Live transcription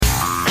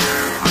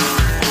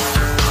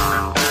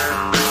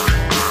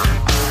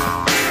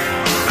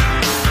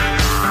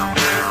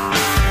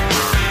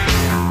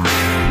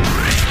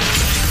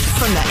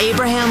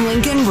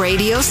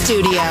radio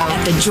studio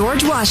at the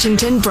George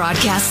Washington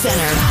Broadcast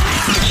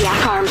Center.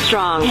 Jack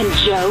Armstrong and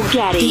Joe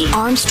Getty. The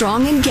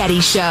Armstrong and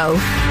Getty Show.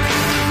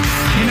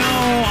 You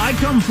know, I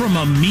come from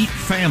a meat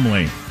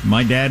family.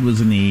 My dad was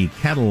in the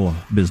cattle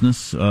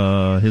business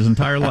his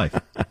entire life.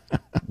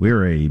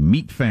 We're a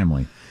meat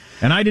family.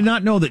 And I did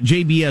not know that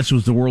JBS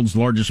was the world's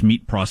largest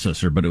meat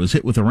processor, but it was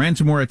hit with a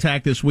ransomware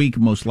attack this week,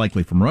 most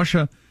likely from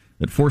Russia,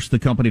 that forced the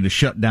company to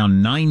shut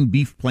down 9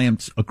 beef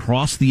plants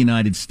across the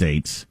United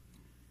States.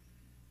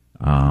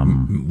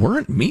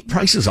 Weren't meat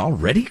prices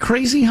already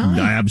crazy high?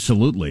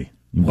 Absolutely.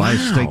 You buy a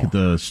steak at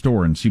the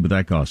store and see what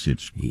that costs you.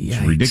 It's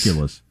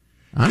ridiculous.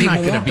 I'm not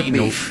going to be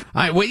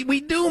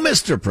we do,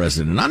 Mr.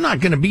 President. I'm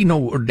not going to be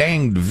no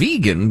danged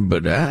vegan,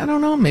 but I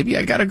don't know. Maybe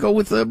I got to go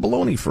with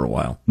bologna for a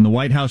while. And the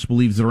White House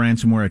believes the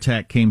ransomware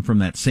attack came from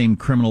that same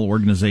criminal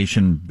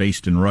organization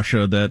based in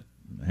Russia that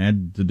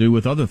had to do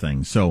with other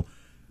things. So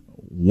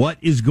what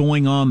is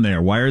going on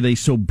there? Why are they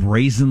so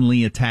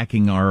brazenly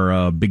attacking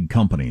our big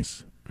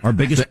companies? Our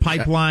biggest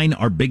pipeline,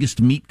 our biggest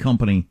meat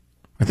company.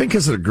 I think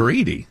because they're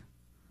greedy.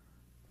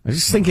 I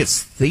just think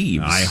it's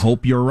thieves. I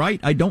hope you're right.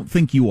 I don't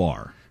think you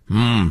are.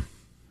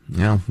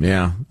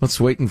 Yeah.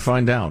 Let's wait and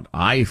find out.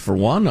 I, for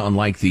one,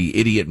 unlike the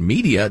idiot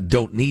media,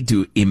 don't need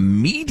to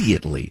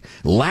immediately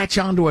latch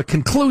onto a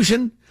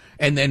conclusion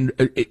and then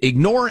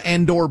ignore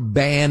and or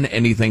ban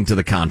anything to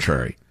the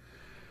contrary.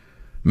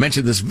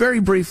 Mentioned this very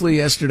briefly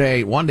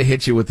yesterday. Wanted to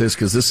hit you with this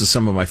because this is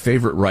some of my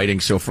favorite writing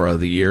so far of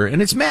the year, and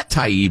it's Matt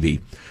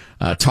Taibbi.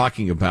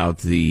 Talking about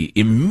the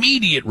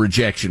immediate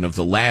rejection of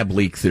the lab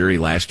leak theory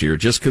last year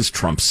just because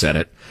Trump said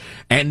it.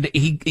 And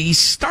he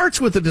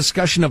starts with a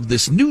discussion of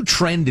this new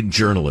trend in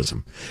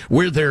journalism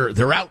where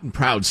they're out and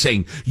proud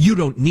saying you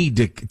don't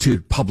need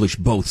to publish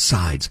both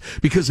sides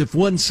because if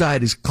one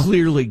side is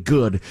clearly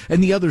good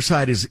and the other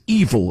side is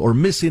evil or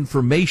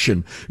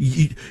misinformation,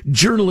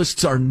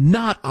 journalists are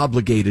not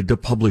obligated to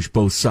publish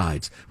both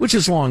sides, which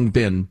has long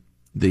been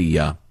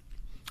the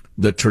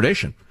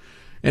tradition.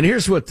 And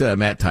here's what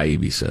Matt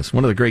Taibbi says,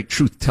 one of the great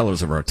truth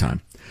tellers of our time.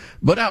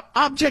 But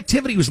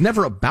objectivity was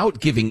never about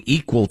giving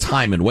equal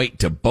time and weight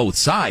to both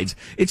sides.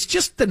 It's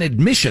just an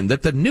admission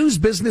that the news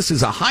business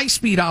is a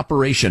high-speed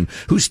operation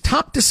whose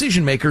top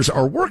decision makers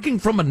are working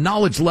from a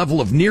knowledge level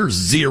of near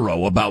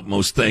zero about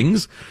most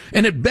things,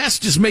 and at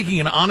best just making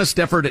an honest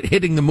effort at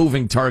hitting the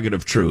moving target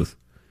of truth.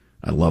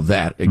 I love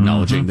that,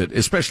 acknowledging that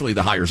especially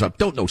the hires up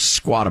don't know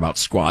squat about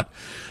squat.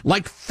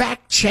 Like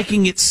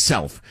fact-checking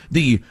itself,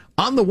 the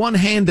on the one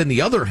hand and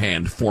the other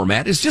hand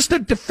format is just a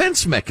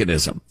defense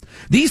mechanism.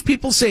 These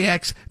people say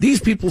X,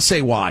 these people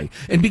say Y.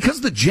 And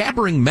because the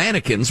jabbering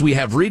mannequins we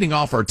have reading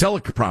off our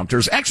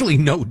teleprompters actually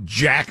know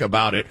jack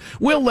about it,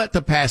 we'll let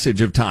the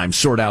passage of time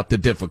sort out the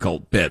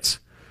difficult bits.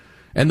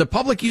 And the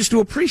public used to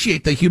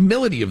appreciate the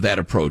humility of that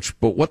approach,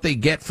 but what they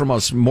get from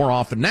us more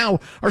often now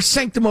are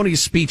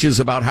sanctimonious speeches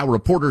about how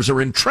reporters are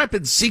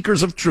intrepid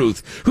seekers of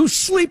truth who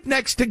sleep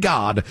next to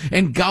God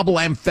and gobble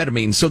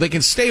amphetamines so they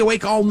can stay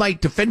awake all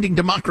night defending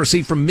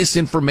democracy from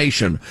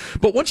misinformation.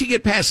 But once you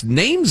get past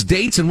names,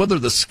 dates, and whether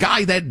the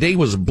sky that day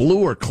was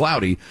blue or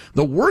cloudy,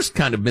 the worst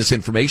kind of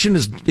misinformation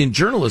in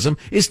journalism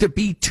is to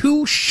be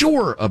too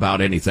sure about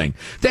anything.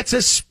 That's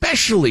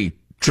especially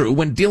true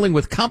when dealing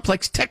with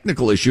complex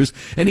technical issues,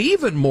 and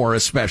even more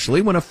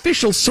especially when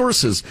official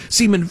sources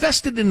seem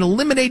invested in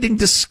eliminating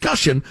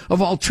discussion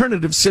of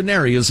alternative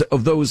scenarios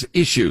of those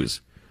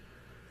issues.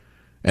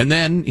 And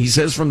then, he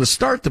says, from the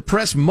start, the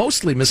press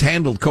mostly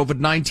mishandled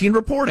COVID-19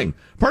 reporting.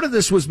 Part of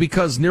this was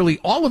because nearly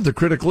all of the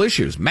critical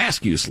issues,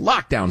 mask use,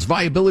 lockdowns,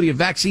 viability of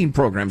vaccine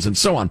programs, and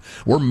so on,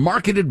 were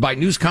marketed by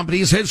news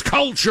companies as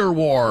culture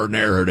war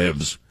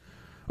narratives.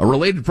 A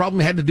related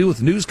problem had to do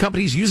with news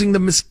companies using the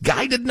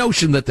misguided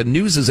notion that the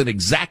news is an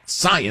exact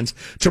science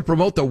to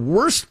promote the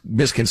worst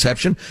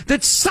misconception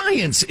that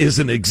science is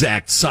an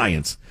exact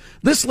science.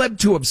 This led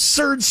to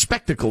absurd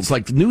spectacles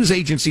like news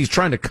agencies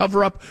trying to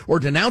cover up or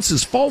denounce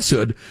as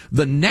falsehood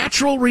the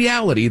natural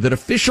reality that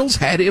officials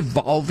had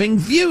evolving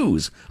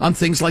views on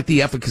things like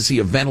the efficacy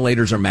of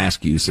ventilators or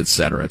mask use, et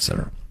cetera, et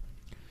cetera.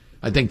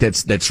 I think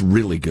that's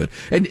really good.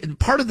 And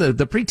part of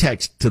the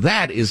pretext to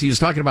that is he was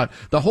talking about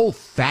the whole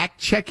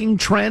fact-checking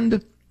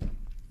trend.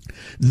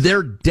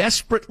 They're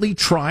desperately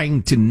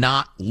trying to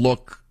not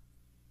look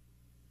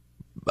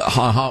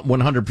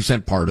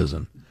 100%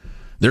 partisan.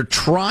 They're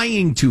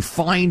trying to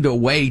find a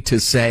way to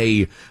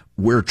say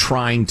we're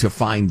trying to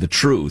find the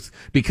truth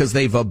because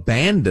they've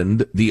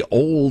abandoned the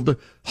old,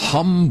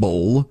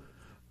 humble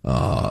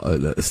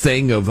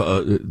thing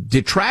of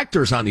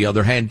detractors, on the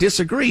other hand,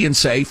 disagree and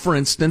say, for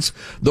instance,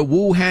 the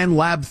Wuhan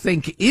lab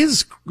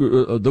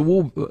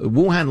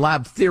Wuhan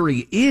lab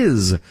theory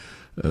is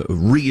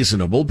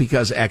reasonable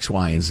because X,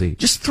 Y, and Z.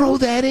 Just throw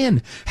that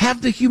in.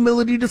 Have the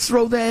humility to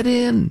throw that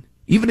in,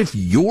 even if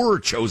your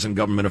chosen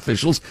government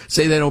officials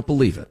say they don't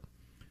believe it.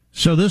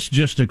 So this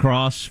just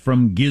across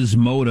from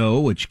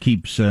Gizmodo, which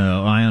keeps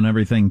eye on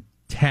everything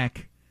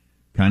tech,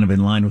 kind of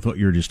in line with what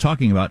you were just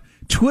talking about.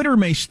 Twitter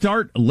may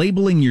start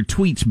labeling your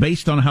tweets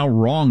based on how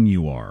wrong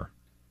you are.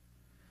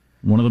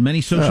 One of the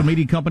many social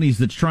media companies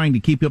that's trying to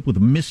keep up with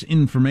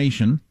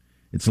misinformation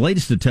Its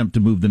latest attempt to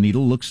move the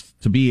needle looks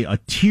to be a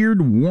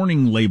tiered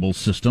warning label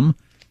system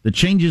that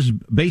changes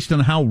based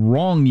on how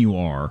wrong you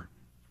are.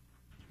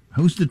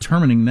 Who's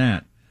determining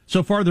that?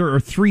 So far, there are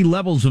 3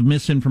 levels of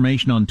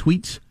misinformation on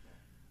tweets.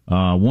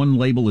 One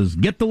label is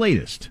get the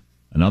latest,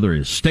 another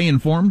is stay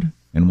informed,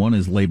 and one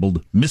is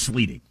labeled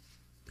misleading.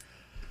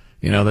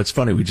 You know, that's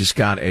funny. We just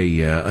got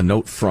a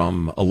note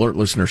from alert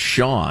listener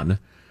Sean,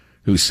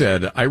 who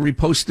said, I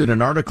reposted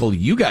an article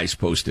you guys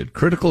posted,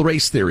 Critical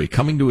Race Theory,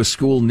 coming to a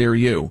school near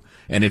you,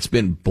 and it's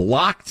been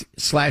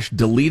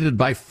blocked/deleted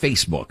by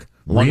Facebook,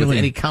 along with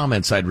any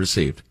comments I'd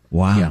received.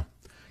 Wow.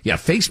 Yeah,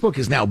 Facebook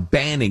is now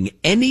banning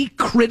any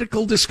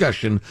critical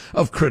discussion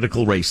of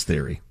critical race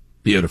theory.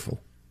 Beautiful.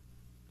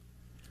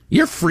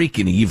 You're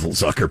freaking evil,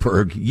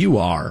 Zuckerberg. You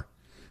are.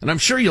 And I'm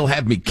sure you'll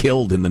have me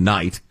killed in the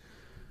night.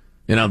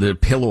 You know, the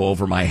pillow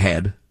over my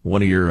head,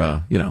 one of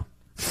your,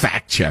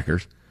 fact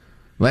checkers.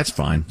 Well, that's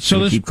fine.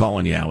 So keep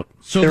calling you out.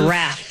 So the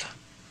wrath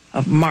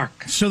of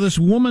Mark. So this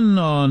woman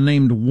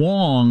named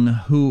Wong,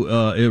 who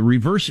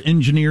reverse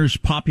engineers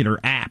popular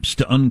apps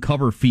to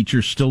uncover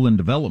features still in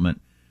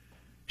development,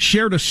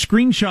 shared a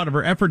screenshot of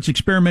her efforts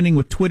experimenting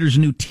with Twitter's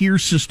new tier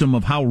system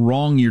of how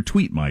wrong your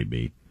tweet might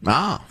be.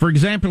 For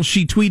example,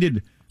 she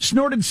tweeted,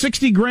 snorted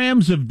 60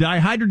 grams of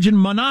dihydrogen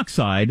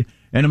monoxide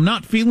and I'm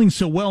not feeling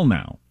so well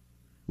now,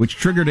 which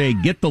triggered a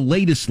get the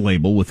latest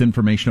label with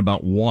information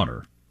about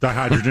water.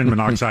 Dihydrogen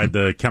monoxide,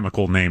 the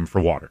chemical name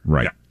for water.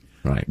 Right. Yeah.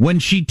 Right. When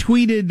she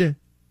tweeted,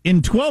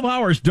 in 12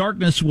 hours,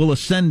 darkness will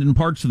ascend in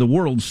parts of the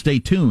world. Stay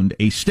tuned.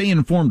 A stay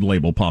informed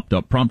label popped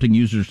up, prompting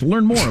users to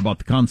learn more about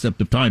the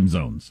concept of time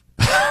zones.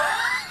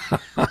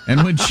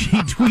 And when she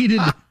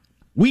tweeted,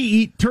 we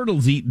eat,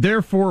 turtles eat,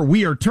 therefore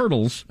we are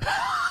turtles,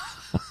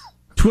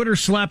 Twitter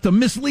slapped a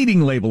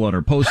misleading label on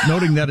her post,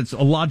 noting that it's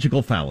a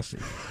logical fallacy.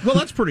 Well,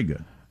 that's pretty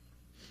good.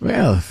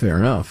 Well, fair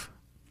enough.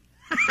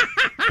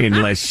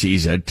 Unless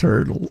she's a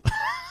turtle.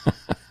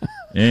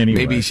 Anyway.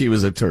 Maybe she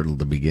was a turtle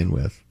to begin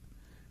with.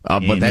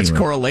 But that's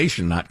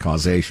correlation, not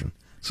causation.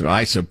 So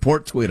I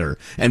support Twitter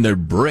and their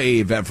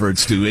brave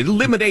efforts to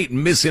eliminate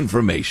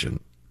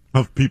misinformation.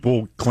 Of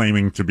people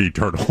claiming to be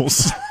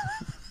turtles.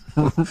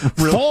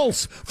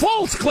 False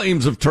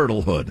claims of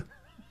turtlehood.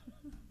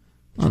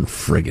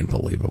 Unfriggin'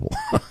 believable.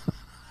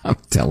 I'm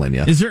telling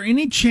you. Is there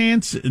any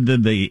chance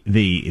that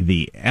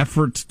the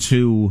effort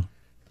to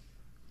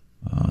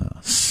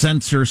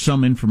censor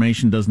some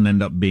information doesn't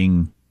end up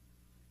being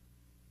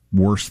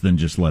worse than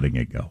just letting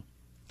it go?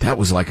 That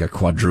was like a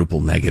quadruple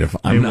negative.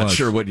 I'm not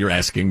sure what you're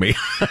asking me.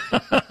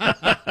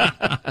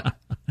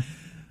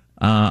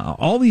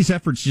 All these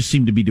efforts just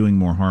seem to be doing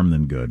more harm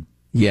than good.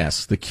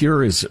 Yes, the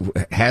cure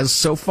has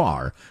so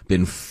far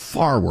been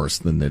far worse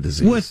than the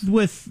disease.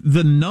 With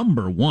the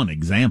number one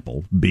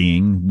example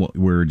being what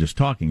we were just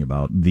talking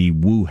about, the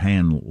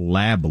Wuhan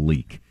lab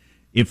leak.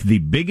 If the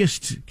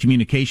biggest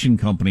communication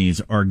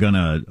companies are going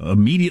to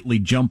immediately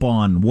jump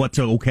on what's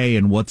okay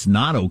and what's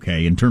not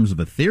okay in terms of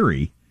a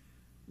theory,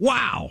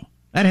 wow,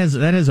 that has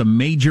a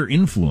major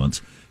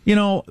influence. You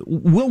know,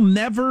 we'll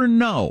never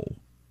know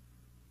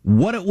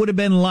what it would have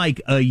been like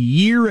a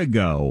year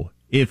ago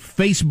if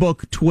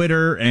Facebook,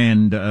 Twitter,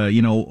 and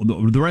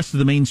the rest of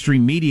the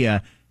mainstream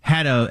media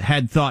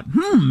had thought,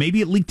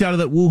 maybe it leaked out of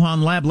that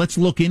Wuhan lab. Let's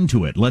look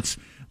into it. Let's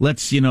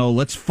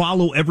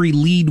follow every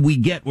lead we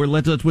get.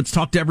 Let's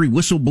talk to every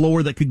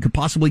whistleblower that could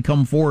possibly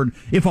come forward.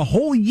 If a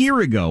whole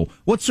year ago,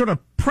 what sort of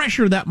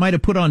pressure that might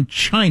have put on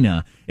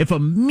China if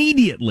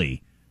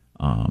immediately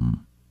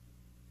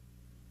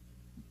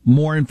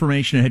more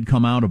information had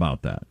come out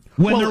about that.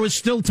 When there was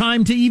still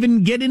time to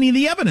even get any of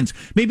the evidence.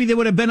 Maybe they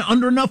would have been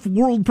under enough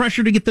world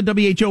pressure to get the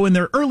WHO in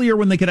there earlier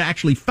when they could have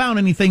actually found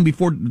anything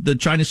before the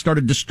China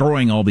started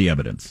destroying all the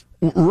evidence.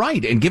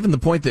 Right, and given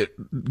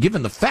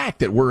the fact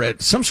that we're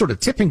at some sort of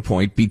tipping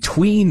point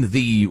between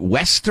the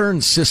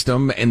Western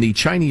system and the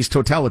Chinese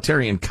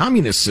totalitarian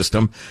communist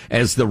system,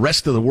 as the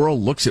rest of the world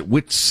looks at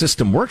which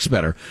system works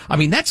better, I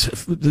mean,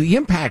 the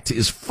impact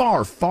is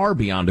far, far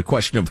beyond a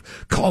question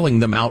of calling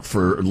them out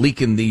for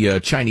leaking the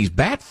Chinese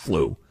bat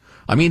flu.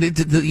 I mean,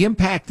 the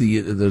impact,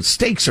 the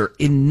stakes are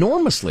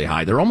enormously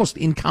high. They're almost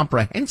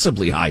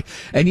incomprehensibly high.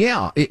 And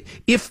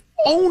if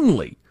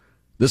only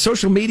the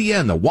social media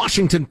and the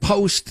Washington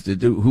Post,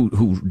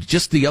 who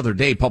just the other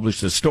day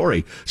published a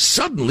story,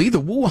 suddenly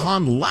the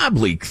Wuhan lab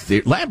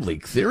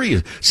leak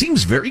theory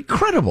seems very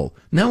credible.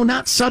 No,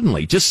 not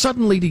suddenly, just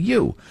suddenly to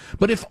you.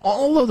 But if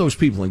all of those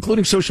people,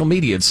 including social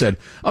media, had said,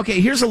 okay,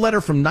 here's a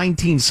letter from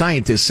 19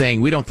 scientists saying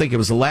we don't think it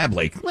was a lab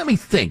leak. Let me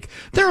think.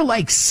 There are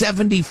like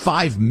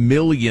 75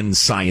 million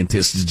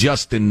scientists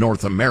just in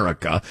North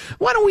America.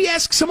 Why don't we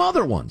ask some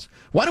other ones?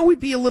 Why don't we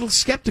be a little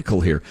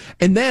skeptical here?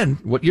 And then,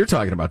 what you're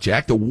talking about,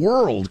 Jack, the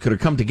world could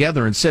have come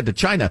together and said to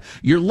China,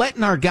 you're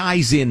letting our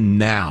guys in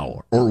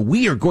now, or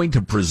we are going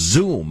to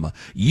presume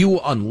you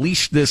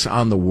unleash this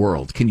on the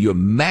world. Can you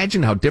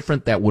imagine how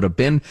different that would have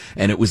been?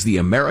 And it was the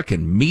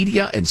American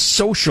media and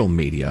social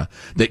media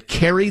that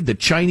carried the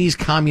Chinese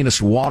communist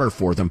water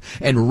for them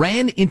and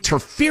ran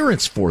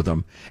interference for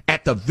them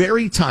at the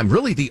very time,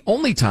 really the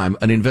only time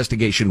an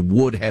investigation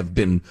would have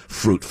been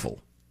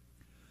fruitful.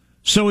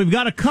 So we've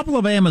got a couple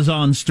of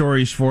Amazon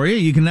stories for you.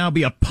 You can now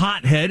be a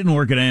pothead and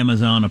work at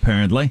Amazon,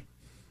 apparently.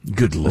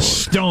 Good Lord. A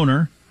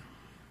stoner.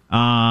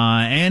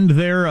 And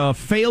their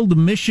failed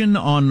mission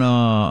on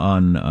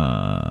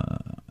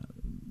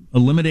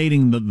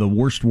eliminating the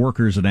worst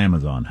workers at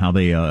Amazon, how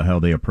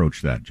they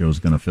approach that. Joe's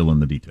going to fill in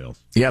the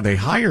details. Yeah, they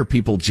hire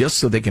people just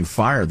so they can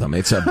fire them.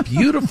 It's a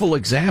beautiful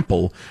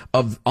example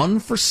of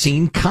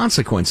unforeseen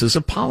consequences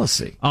of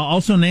policy.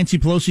 Also, Nancy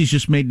Pelosi's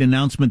just made an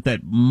announcement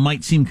that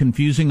might seem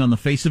confusing on the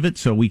face of it,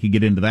 so we could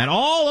get into that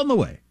all on the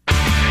way.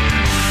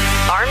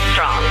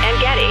 Armstrong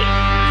and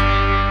Getty.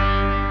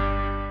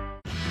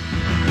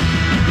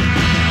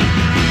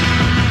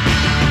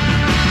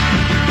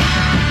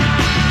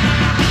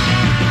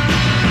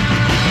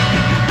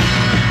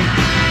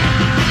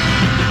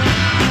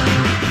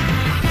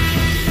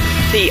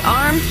 The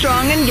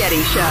Armstrong and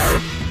Getty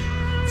Show.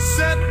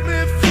 Set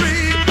me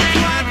free,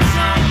 what's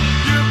on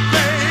your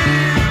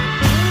babe?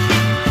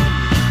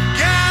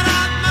 Get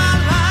out my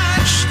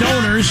life.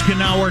 Stoners can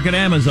now work at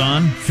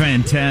Amazon.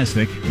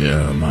 Fantastic.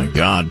 Yeah, my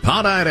God.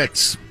 Pot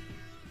addicts.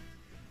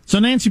 So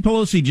Nancy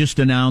Pelosi just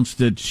announced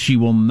that she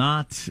will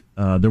not,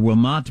 there will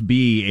not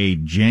be a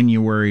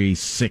January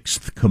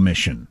 6th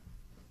commission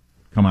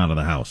come out of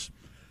the House.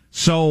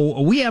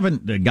 So we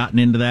haven't gotten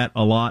into that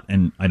a lot,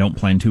 and I don't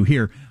plan to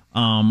here.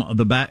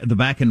 The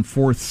back and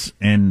forths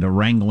and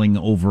wrangling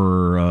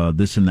over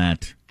this and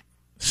that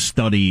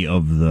study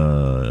of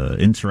the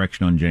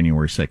insurrection on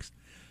January 6th.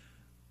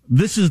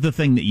 This is the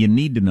thing that you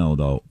need to know,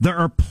 though. There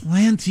are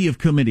plenty of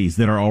committees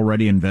that are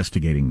already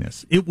investigating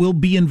this. It will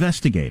be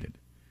investigated.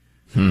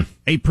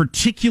 A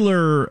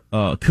particular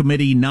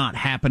committee not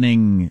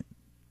happening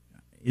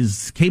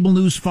is cable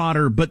news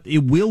fodder, but it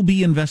will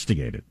be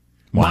investigated.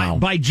 Wow.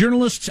 By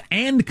journalists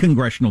and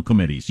congressional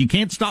committees. You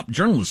can't stop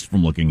journalists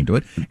from looking into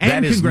it. And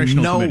that is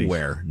congressional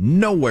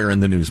nowhere in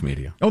the news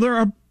media. Oh, there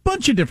are a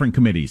bunch of different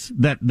committees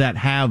that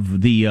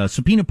have the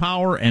subpoena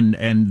power and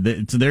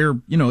it's their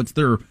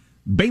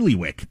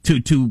bailiwick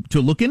to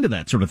look into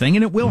that sort of thing,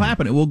 and it will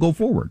happen. It will go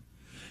forward.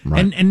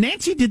 Right. And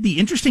Nancy did the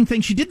interesting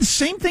thing. She did the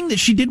same thing that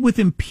she did with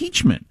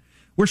impeachment,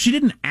 where she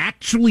didn't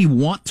actually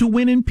want to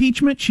win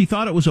impeachment. She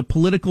thought it was a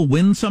political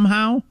win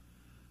somehow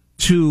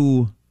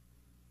to,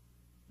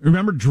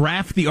 remember,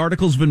 draft the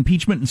articles of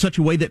impeachment in such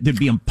a way that it'd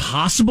be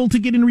impossible to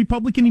get in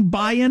Republican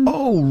buy-in.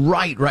 Oh,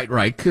 right.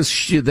 Because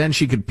then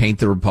she could paint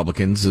the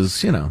Republicans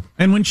as,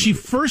 And when she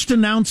first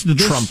announced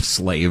this, Trump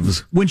slaves.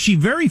 When she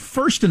very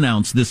first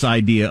announced this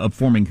idea of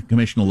forming a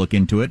commission to look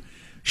into it,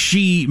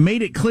 she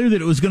made it clear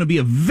that it was going to be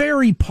a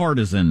very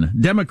partisan,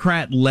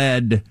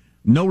 Democrat-led,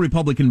 no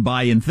Republican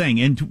buy-in thing,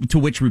 and to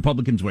which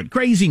Republicans went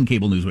crazy and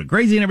cable news went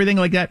crazy and everything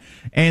like that.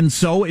 And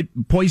so it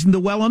poisoned the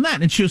well on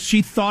that. And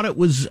she thought it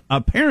was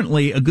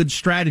apparently a good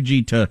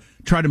strategy to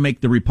try to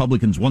make the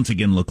Republicans once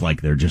again look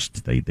like they're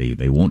just they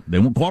won't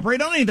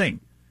cooperate on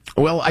anything.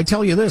 Well, I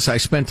tell you this, I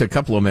spent just a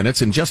couple of minutes,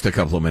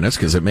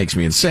 because it makes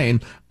me insane,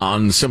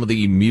 on some of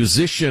the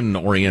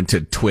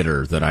musician-oriented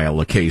Twitter that I'll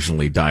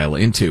occasionally dial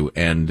into.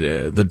 And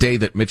the day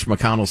that Mitch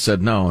McConnell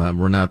said, no,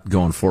 we're not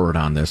going forward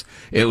on this,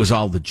 it was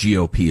all the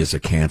GOP is a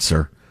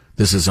cancer.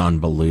 This is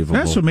unbelievable.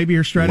 Yeah, so maybe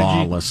her strategy,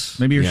 lawless.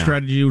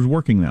 Strategy was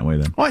working that way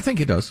then. Oh, I think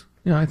it does.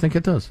 Yeah, I think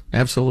it does.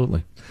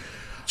 Absolutely.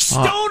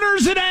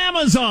 Stoners at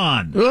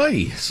Amazon!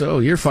 Oy, so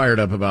you're fired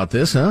up about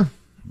this, huh?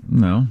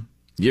 No.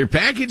 Your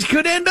package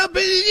could end up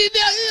in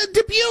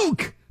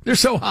Dubuque. They're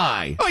so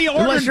high. Oh,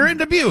 unless you're in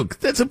Dubuque.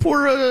 That's a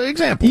poor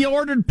example. You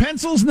ordered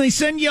pencils and they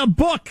send you a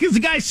book because the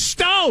guy's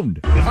stoned.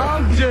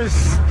 I'm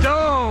just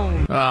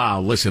stoned. Ah,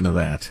 listen to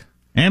that.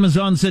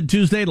 Amazon said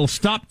Tuesday it'll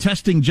stop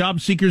testing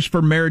job seekers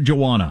for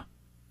marijuana.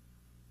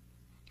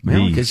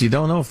 Well, because you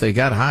don't know if they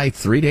got high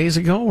 3 days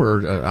ago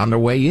or on their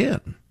way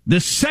in. The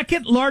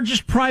second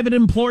largest private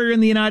employer in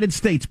the United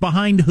States,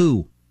 behind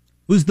who?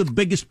 Who's the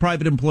biggest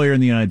private employer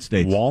in the United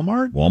States?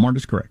 Walmart? Walmart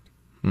is correct.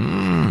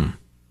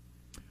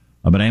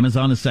 But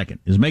Amazon is second,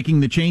 is making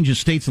the change as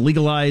states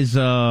legalize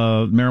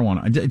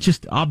marijuana. It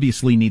just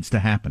obviously needs to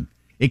happen.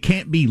 It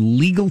can't be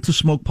legal to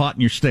smoke pot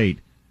in your state,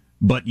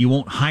 but you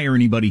won't hire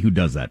anybody who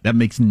does that. That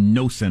makes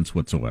no sense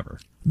whatsoever.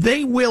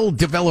 They will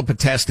develop a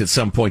test at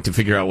some point to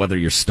figure out whether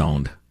you're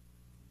stoned.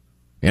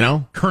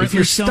 Currently if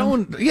you're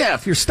stoned,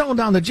 if you're stoned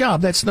on the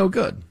job, that's no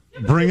good.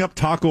 Bring up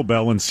Taco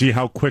Bell and see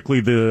how quickly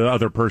the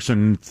other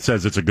person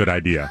says it's a good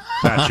idea.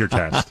 That's your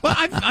test. Well,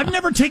 I've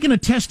never taken a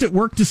test at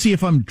work to see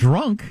if I'm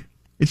drunk.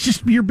 It's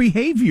just your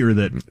behavior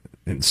that...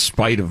 In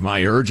spite of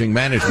my urging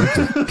management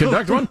to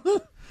conduct one.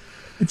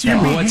 It's your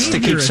behavior. What's to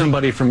keep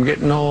somebody from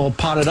getting all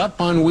potted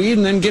up on weed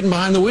and then getting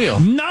behind the wheel?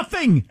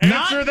 Nothing.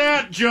 Answer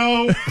that,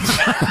 Joe.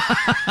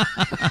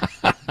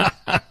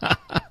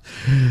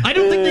 I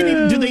don't think they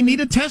need... Do they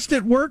need a test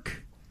at work?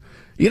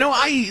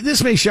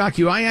 This may shock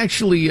you. I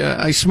actually,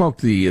 I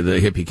smoked the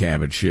hippie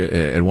cabbage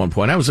at one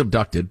point. I was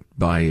abducted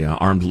by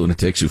armed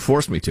lunatics who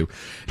forced me to.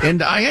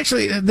 And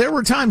there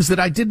were times that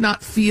I did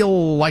not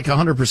feel like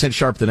 100%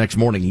 sharp the next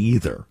morning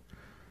either.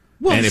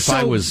 Well, and if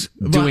I was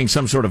doing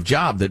some sort of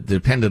job that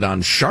depended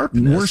on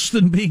sharpness. Worse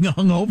than being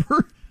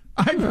hungover?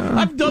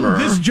 I've done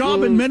this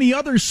job and many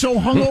others so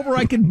hungover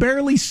I can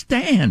barely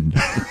stand.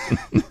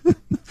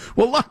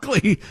 Well,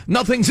 luckily,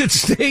 nothing's at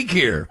stake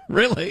here,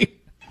 really.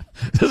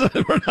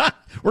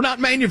 We're not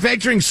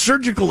manufacturing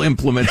surgical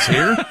implements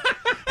here.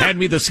 Hand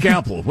me the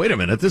scalpel. Wait a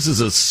minute, this is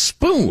a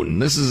spoon.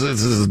 This is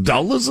as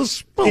dull as a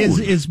spoon.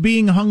 Is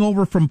being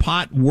hungover from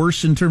pot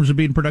worse in terms of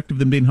being productive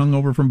than being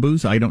hungover from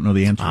booze? I don't know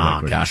the answer to that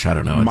question. Gosh, I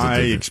don't know. My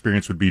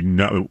experience would be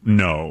no.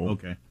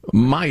 Okay.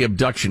 My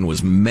abduction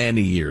was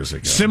many years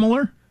ago.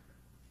 Similar?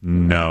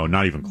 No,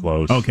 not even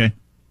close. Okay.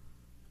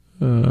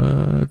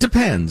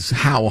 Depends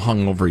how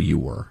hungover you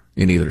were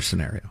in either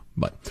scenario.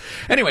 But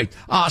anyway,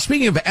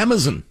 speaking of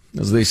Amazon,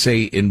 as they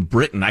say in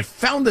Britain, I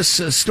found this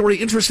story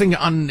interesting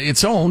on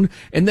its own,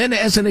 and then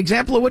as an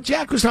example of what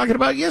Jack was talking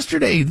about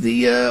yesterday,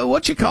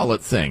 the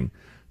thing,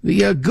 the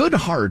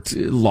Goodhart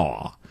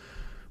law,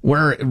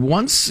 where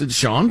once,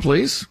 Sean,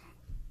 please.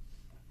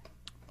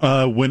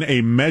 When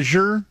a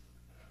measure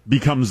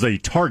becomes a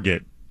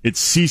target, it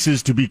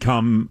ceases to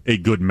become a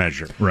good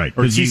measure. Right.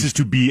 Or it ceases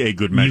to be a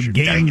good measure. You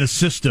game the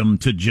system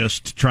to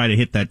just try to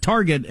hit that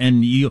target,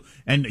 and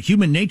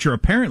human nature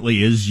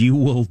apparently is you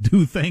will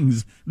do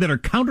things that are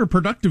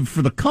counterproductive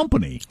for the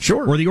company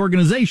or the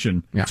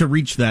organization to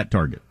reach that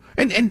target.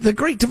 And the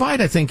great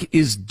divide, I think,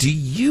 is do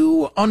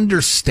you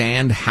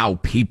understand how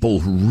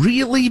people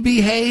really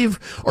behave,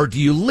 or do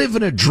you live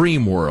in a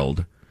dream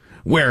world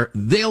where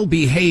they'll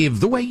behave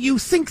the way you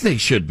think they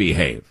should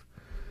behave?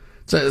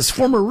 It's a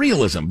form of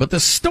realism. But the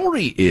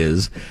story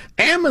is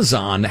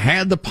Amazon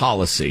had the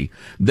policy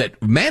that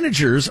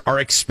managers are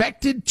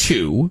expected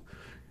to,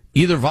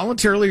 either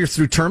voluntarily or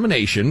through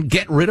termination,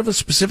 get rid of a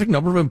specific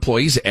number of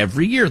employees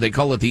every year. They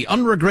call it the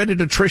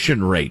unregretted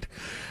attrition rate.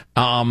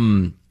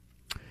 And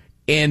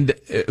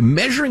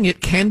measuring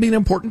it can be an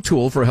important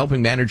tool for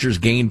helping managers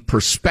gain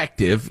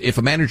perspective. If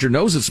a manager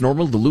knows it's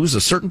normal to lose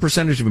a certain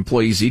percentage of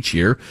employees each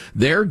year,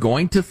 they're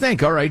going to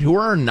think, all right, who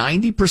are our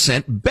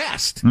 90%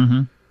 best?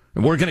 Mm-hmm.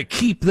 And we're going to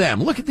keep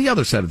them. Look at the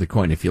other side of the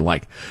coin, if you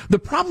like. The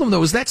problem,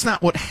 though, is that's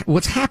not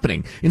what's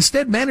happening.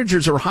 Instead,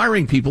 managers are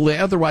hiring people they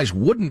otherwise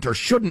wouldn't or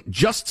shouldn't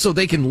just so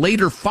they can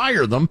later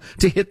fire them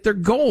to hit their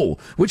goal,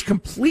 which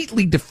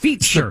completely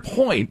defeats the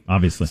point.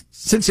 Obviously.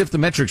 Since if the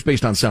metric's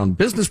based on sound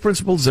business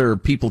principles, there are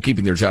people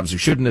keeping their jobs who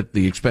shouldn't at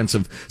the expense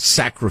of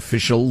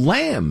sacrificial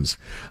lambs.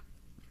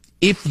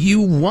 If you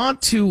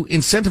want to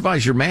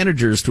incentivize your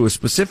managers to a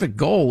specific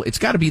goal, it's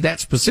got to be that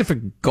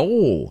specific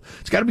goal.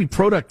 It's got to be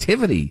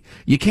productivity.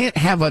 You can't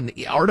have an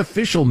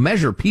artificial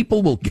measure.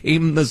 People will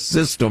game the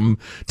system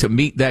to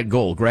meet that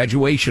goal.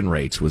 Graduation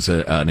rates was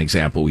an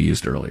example we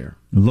used earlier.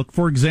 Look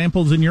for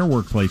examples in your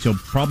workplace. You'll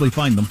probably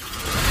find them.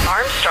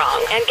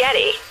 Armstrong and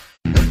Getty.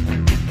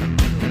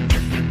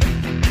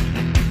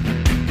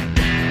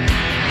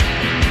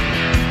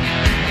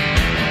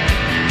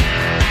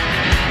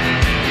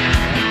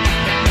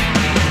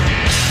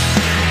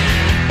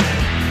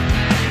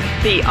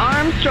 The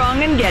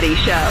Armstrong and Getty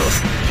Show.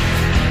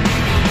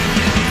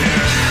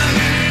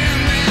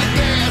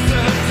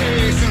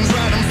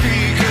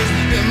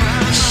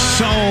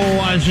 So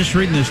I was just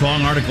reading this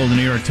long article in the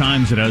New York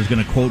Times that I was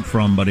going to quote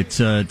from, but it's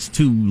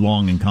too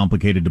long and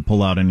complicated to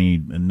pull out any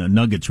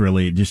nuggets,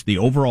 really. Just the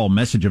overall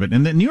message of it.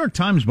 And the New York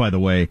Times, by the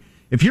way,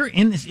 if you're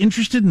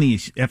interested in the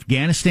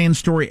Afghanistan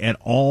story at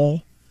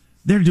all,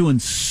 they're doing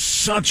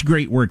such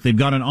great work. They've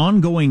got an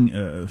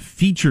ongoing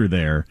feature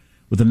there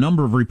with a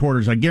number of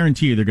reporters. I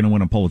guarantee you they're going to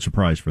win a Pulitzer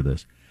Prize for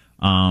this.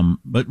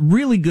 But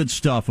really good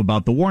stuff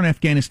about the war in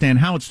Afghanistan,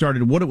 how it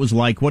started, what it was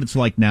like, what it's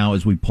like now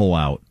as we pull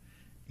out.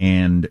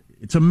 And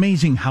it's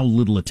amazing how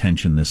little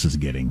attention this is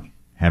getting,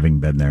 having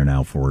been there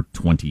now for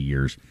 20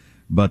 years.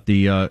 But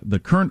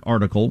the current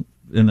article,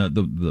 and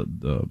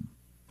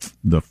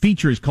the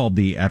feature is called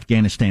the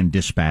Afghanistan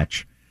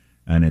Dispatch,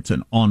 and it's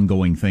an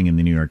ongoing thing in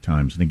the New York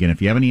Times. And again,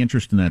 if you have any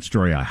interest in that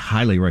story, I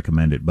highly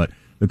recommend it. But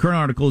the current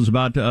article is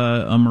about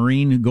a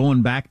Marine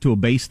going back to a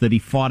base that he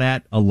fought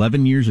at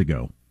 11 years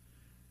ago.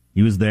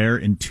 He was there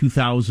in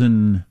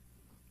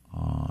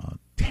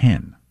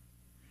 2010.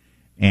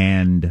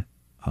 And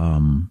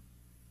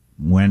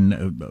when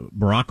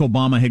Barack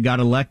Obama had got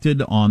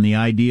elected on the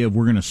idea of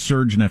we're going to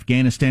surge in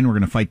Afghanistan, we're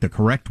going to fight the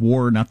correct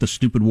war, not the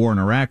stupid war in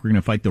Iraq, we're going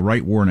to fight the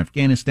right war in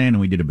Afghanistan, and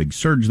we did a big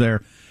surge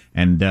there.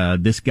 And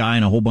this guy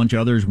and a whole bunch of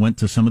others went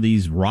to some of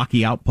these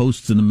rocky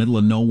outposts in the middle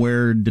of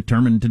nowhere,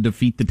 determined to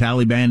defeat the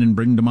Taliban and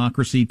bring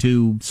democracy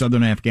to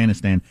southern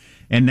Afghanistan.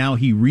 And now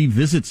he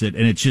revisits it,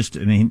 and it's just,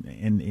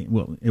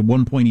 well, at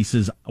one point he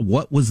says,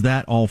 what was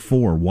that all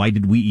for? Why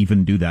did we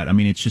even do that? I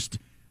mean, it's just,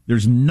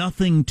 there's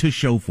nothing to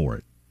show for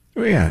it.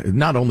 Well, yeah,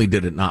 not only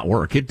did it not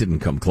work, it didn't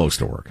come close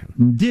to working.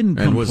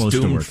 And was close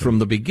doomed to working from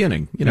the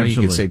beginning. You know,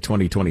 Absolutely. You could say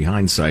 20/20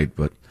 hindsight,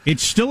 but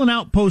it's still an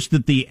outpost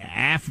that the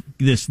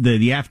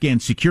Afghan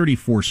security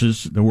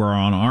forces that were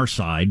on our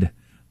side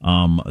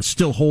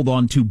still hold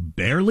on to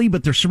barely,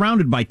 but they're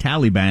surrounded by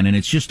Taliban, and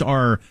it's just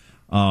our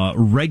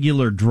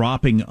regular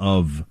dropping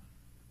of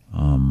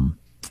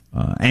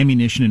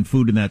ammunition and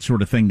food and that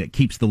sort of thing that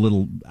keeps the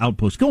little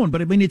outpost going.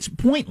 But I mean, it's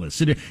pointless.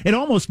 It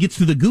almost gets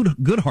to the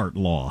Goodhart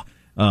law.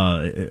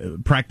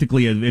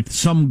 practically, if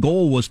some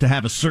goal was to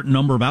have a certain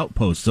number of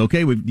outposts,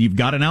 okay, you've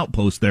got an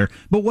outpost there,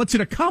 but what's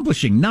it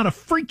accomplishing? Not a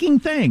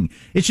freaking thing.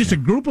 It's just a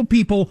group of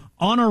people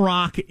on a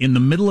rock in the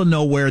middle of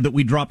nowhere that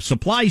we drop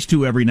supplies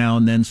to every now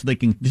and then so they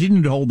can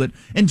continue to hold it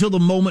until the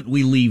moment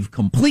we leave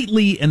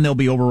completely, and they'll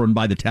be overrun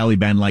by the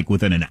Taliban like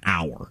within an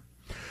hour.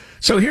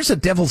 So here's a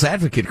devil's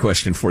advocate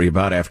question for you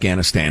about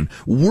Afghanistan.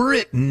 Were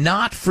it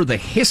not for the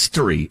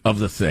history of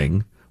the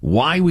thing,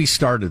 why we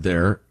started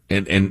there,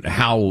 and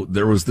how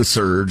there was the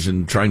surge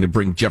and trying to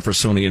bring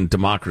Jeffersonian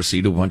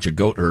democracy to a bunch of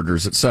goat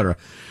herders, etc.,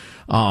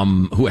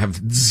 who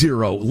have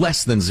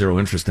less than zero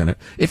interest in it.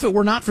 If it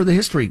were not for the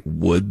history,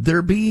 would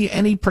there be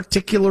any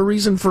particular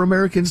reason for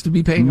Americans to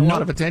be paying a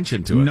lot of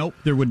attention to it? Nope,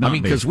 there would not be.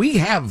 Because we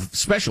have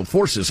special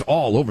forces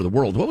all over the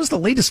world. What was the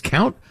latest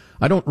count?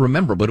 I don't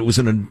remember, but it was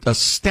in an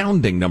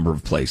astounding number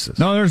of places.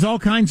 No, there's all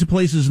kinds of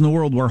places in the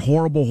world where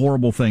horrible,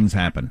 horrible things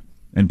happen.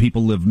 And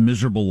people live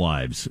miserable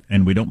lives,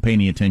 and we don't pay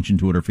any attention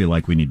to it or feel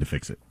like we need to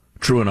fix it.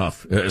 True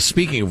enough.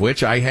 Speaking of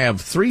which, I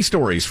have 3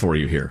 stories for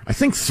you here. I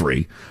think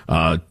 3.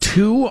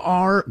 2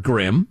 are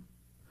grim,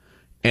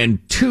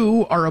 and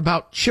 2 are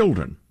about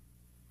children.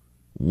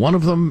 One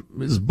of them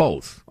is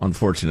both,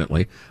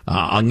 unfortunately.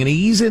 I'm going to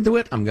ease into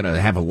it. I'm going to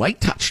have a light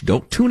touch.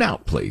 Don't tune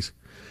out, please.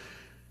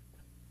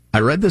 I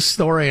read this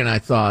story, and I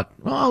thought,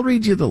 well, I'll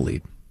read you the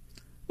lead.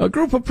 A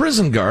group of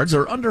prison guards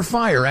are under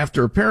fire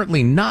after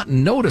apparently not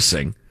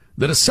noticing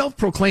that a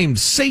self-proclaimed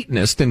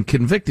Satanist and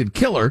convicted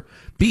killer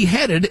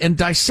beheaded and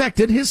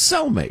dissected his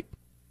cellmate.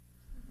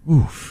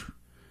 Oof.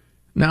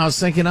 Now, I was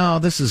thinking,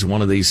 this is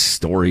one of these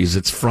stories.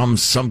 It's from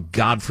some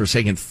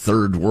godforsaken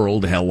third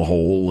world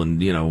hellhole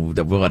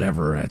and,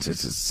 whatever. It's a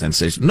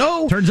sensation.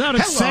 No! Turns out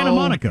it's Santa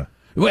Monica.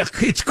 Well,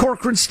 it's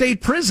Corcoran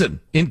State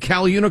Prison in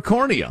Cal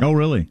Unicornia. Oh,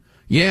 really?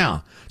 Yeah.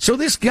 So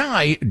this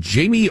guy,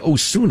 Jamie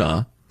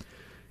Osuna,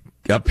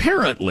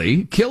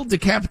 apparently killed,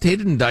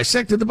 decapitated, and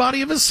dissected the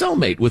body of his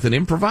cellmate with an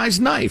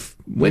improvised knife,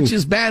 which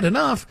is bad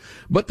enough.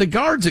 But the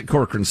guards at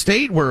Corcoran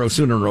State, where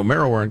Osuna and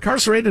Romero were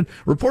incarcerated,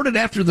 reported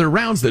after their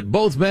rounds that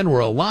both men were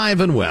alive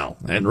and well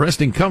and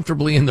resting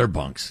comfortably in their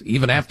bunks,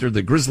 even after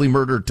the grisly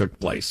murder took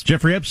place.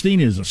 Jeffrey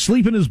Epstein is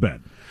asleep in his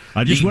bed.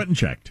 I just went and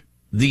checked.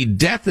 The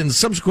death and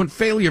subsequent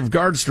failure of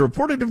guards to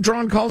report it have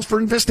drawn calls for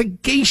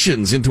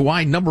investigations into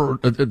why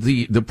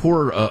the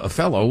poor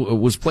fellow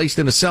was placed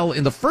in a cell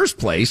in the first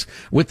place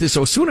with this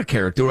Osuna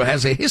character who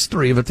has a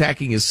history of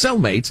attacking his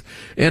cellmates.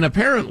 And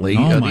apparently,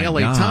 the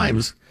LA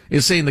Times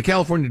is saying the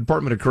California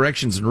Department of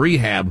Corrections and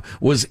Rehab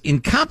was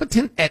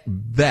incompetent at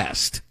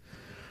best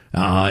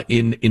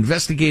in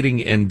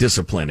investigating and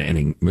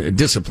disciplining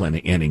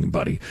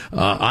anybody.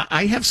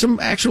 I have some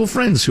actual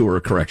friends who are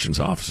corrections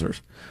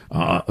officers.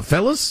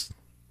 Fellas,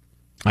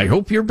 I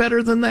hope you're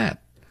better than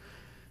that.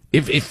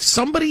 If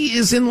somebody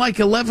is in like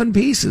 11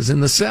 pieces in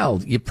the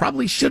cell, you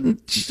probably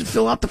shouldn't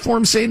fill out the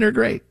form saying they're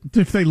great.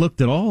 If they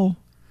looked at all.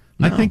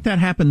 No. I think that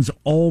happens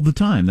all the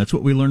time. That's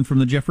what we learned from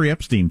the Jeffrey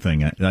Epstein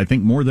thing. I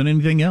think more than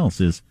anything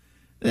else is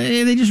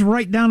they just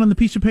write down on the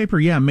piece of paper,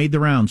 made the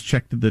rounds,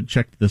 checked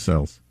the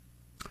cells.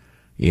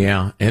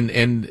 Yeah,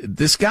 and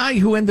this guy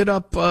who ended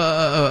up, he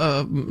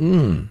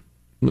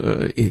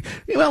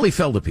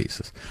fell to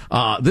pieces.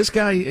 This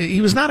guy,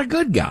 he was not a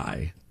good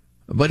guy,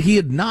 but he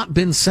had not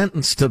been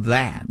sentenced to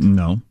that.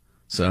 No.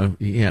 So,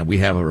 we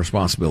have a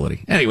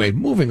responsibility. Anyway,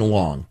 moving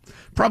along.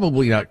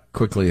 Probably not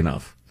quickly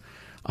enough.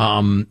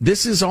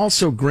 This is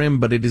also grim,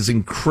 but it is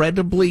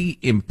incredibly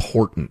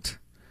important.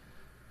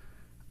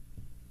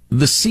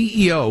 The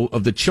CEO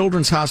of the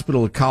Children's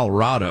Hospital of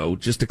Colorado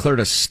just declared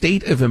a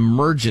state of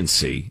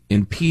emergency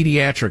in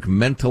pediatric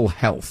mental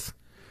health.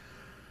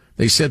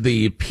 They said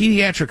the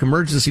pediatric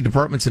emergency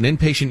departments and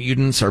inpatient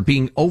units are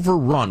being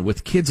overrun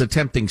with kids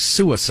attempting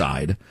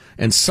suicide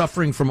and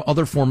suffering from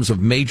other forms of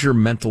major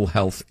mental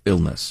health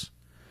illness.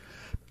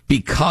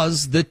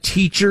 Because the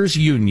teachers'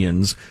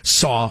 unions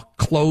saw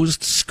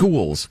closed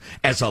schools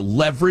as a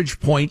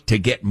leverage point to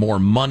get more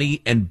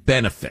money and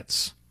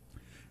benefits.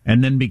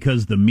 And then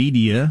because the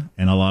media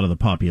and a lot of the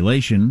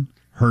population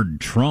heard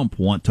Trump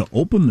want to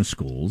open the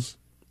schools,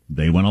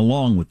 they went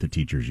along with the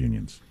teachers'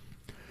 unions.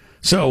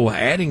 So,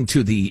 adding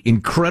to the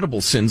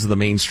incredible sins of the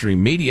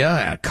mainstream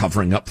media,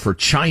 covering up for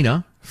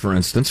China, for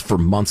instance, for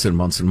months and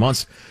months and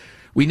months,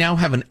 we now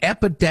have an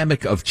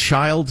epidemic of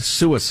child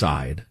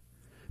suicide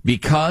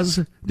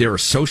because they're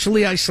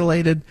socially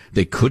isolated,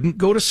 they couldn't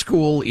go to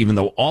school, even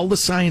though all the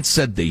science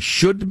said they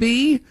should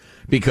be,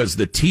 because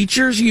the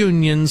teachers'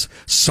 unions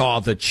saw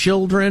the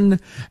children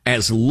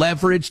as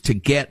leverage to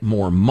get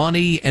more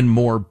money and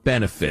more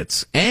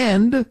benefits.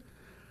 And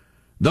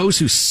those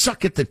who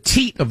suck at the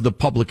teat of the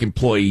public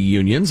employee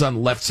unions on the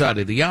left side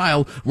of the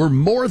aisle were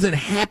more than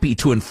happy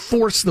to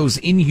enforce those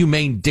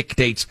inhumane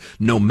dictates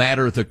no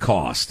matter the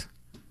cost.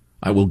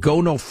 I will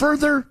go no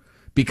further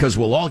because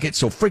we'll all get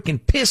so freaking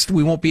pissed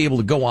we won't be able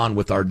to go on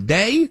with our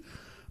day.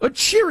 A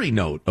cheery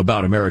note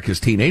about America's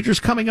teenagers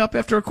coming up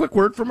after a quick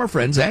word from our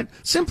friends at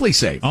Simply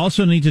Safe.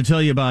 Also need to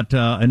tell you about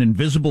an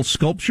invisible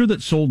sculpture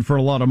that sold for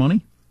a lot of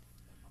money.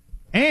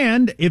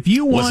 And if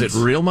you want... Was it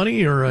real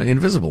money or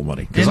invisible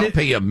money? Because I'll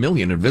pay $1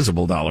 million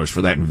invisible dollars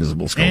for that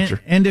invisible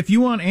sculpture. And if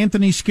you want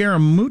Anthony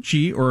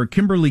Scaramucci or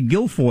Kimberly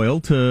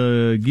Guilfoyle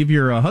to give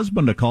your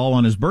husband a call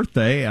on his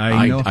birthday,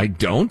 I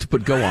don't,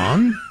 but go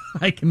on.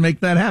 I can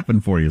make that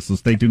happen for you, so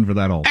stay tuned for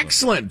that also.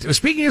 Excellent.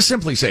 Speaking of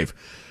Simply Safe,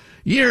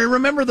 you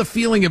remember the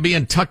feeling of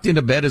being tucked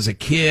into bed as a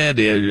kid,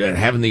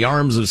 having the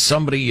arms of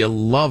somebody you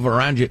love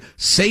around you,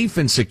 safe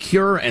and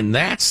secure, and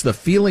that's the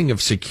feeling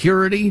of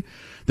security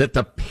that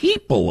the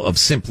people of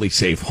Simply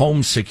Safe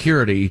Home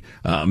Security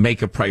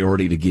make a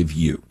priority to give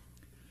you.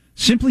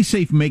 Simply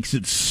Safe makes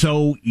it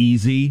so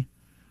easy.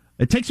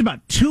 It takes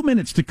about 2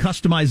 minutes to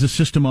customize the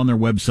system on their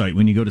website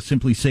when you go to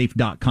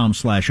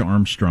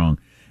simplysafe.com/Armstrong.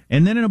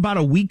 And then in about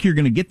a week, you're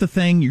going to get the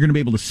thing. You're going to be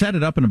able to set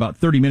it up in about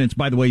 30 minutes.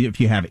 By the way, if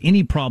you have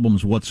any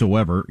problems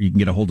whatsoever, you can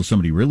get a hold of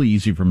somebody really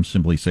easy from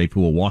Simply Safe who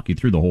will walk you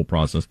through the whole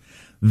process.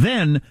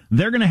 Then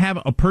they're going to have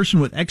a person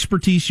with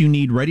expertise you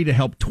need ready to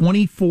help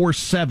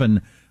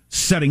 24/7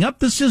 setting up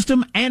the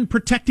system and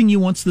protecting you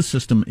once the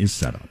system is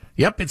set up.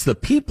 Yep, it's the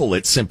people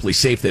at Simply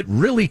Safe that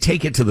really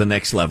take it to the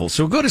next level.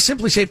 So go to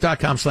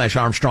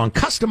simplysafe.com/Armstrong,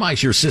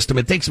 customize your system.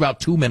 It takes about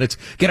 2 minutes.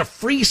 Get a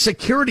free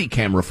security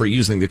camera for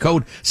using the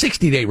code.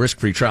 60-day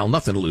risk-free trial,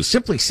 nothing to lose.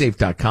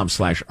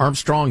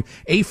 Simplysafe.com/Armstrong,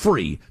 a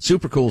free,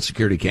 super cool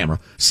security camera.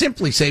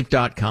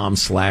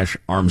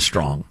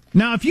 Simplysafe.com/Armstrong.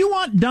 Now, if you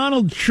want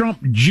Donald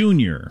Trump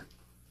Jr.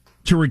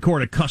 to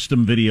record a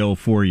custom video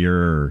for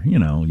your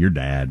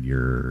dad,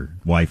 your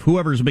wife,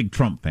 whoever's a big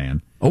Trump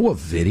fan. Oh, a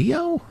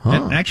video?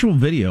 Huh. An actual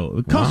video.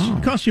 It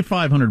costs you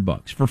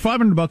 $500. For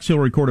 $500, he'll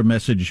record a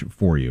message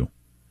for you.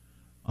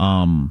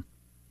 That's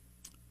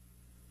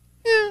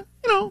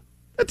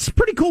a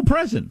pretty cool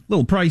present. A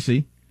little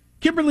pricey.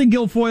 Kimberly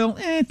Guilfoyle,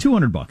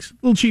 $200. A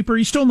little cheaper.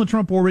 You're still in the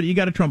Trump orbit. You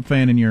got a Trump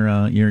fan in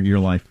your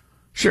life.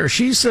 Sure,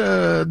 she's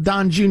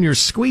Don Jr.'s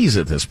squeeze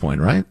at this point,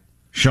 right?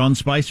 Sean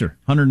Spicer,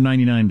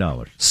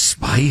 $199.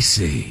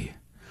 Spicy.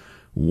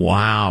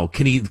 Wow.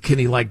 Can he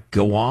like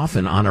go off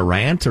and on a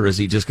rant, or is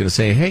he just going to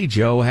say, "Hey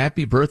Joe,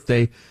 happy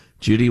birthday.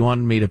 Judy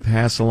wanted me to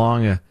pass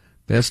along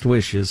best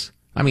wishes."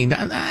 I mean,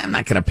 I'm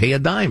not going to pay a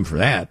dime for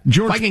that.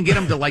 George, if I can get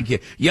him to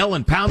yell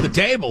and pound the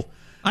table.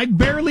 I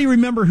barely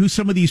remember who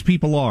some of these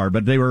people are,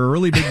 but they were a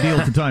really big deal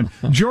at the time.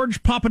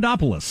 George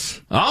Papadopoulos.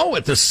 Oh,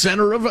 at the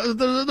center of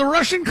the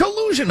Russian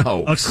collusion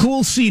hoax. A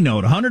cool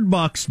C-note,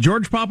 $100.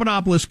 George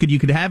Papadopoulos, you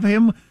could have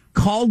him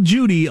call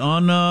Judy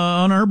on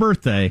her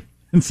birthday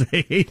and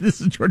say, "Hey, this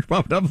is George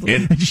Papadopoulos."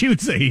 And she would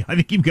say, "I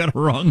think you've got a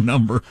wrong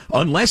number."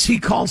 Unless he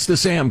calls to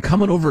say, "I'm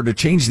coming over to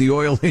change the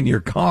oil in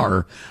your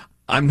car,"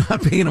 I'm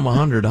not paying him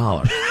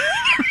 $100.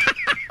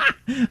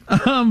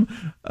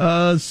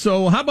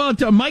 So how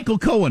about Michael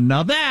Cohen?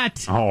 Now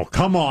that... Oh,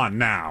 come on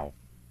now.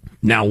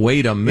 Now,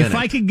 wait a minute. If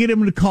I could get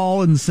him to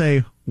call and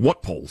say...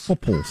 What polls?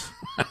 What polls?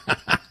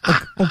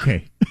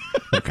 Okay.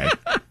 Okay.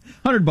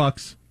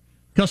 $100.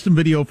 Custom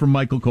video from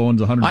Michael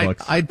Cohen's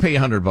 $100. I'd pay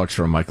 $100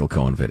 for a Michael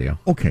Cohen video.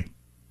 Okay.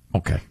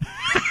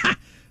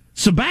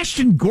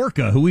 Sebastian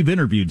Gorka, who we've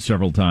interviewed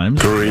several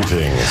times.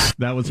 Greetings.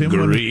 That was him.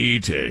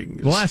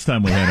 Greetings. The last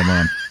time we had him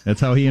on. That's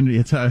how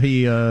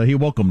he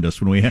welcomed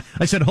us when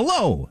I said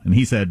hello, and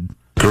he said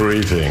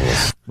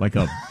Greetings. Like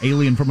a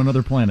alien from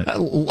another planet.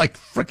 Like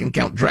frickin'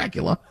 Count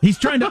Dracula. He's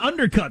trying to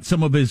undercut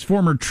some of his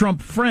former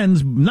Trump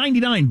friends.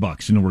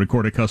 $99 and he'll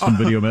record a custom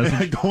video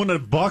message. Going a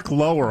buck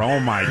lower. Oh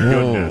my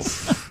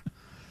goodness.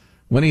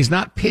 When he's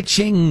not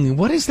pitching,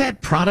 what is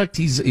that product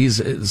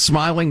he's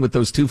smiling with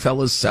those two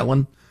fellas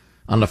selling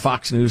on the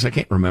Fox News? I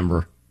can't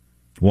remember.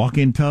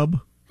 Walk-in tub?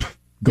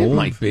 Gold? It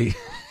might be.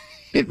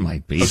 It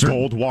might be. A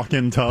gold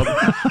walk-in tub?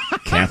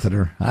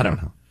 Catheter. I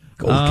don't know.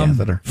 Gold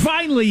catheter.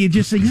 Finally, you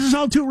just say, this is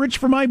all too rich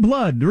for my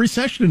blood.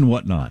 Recession and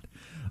whatnot.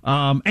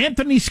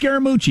 Anthony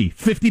Scaramucci,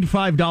 $50 to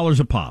 $5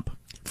 a pop.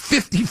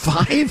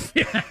 55?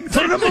 Yeah, exactly.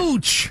 For the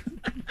mooch.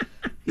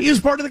 He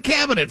was part of the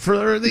cabinet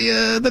for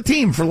the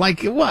team for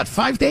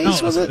 5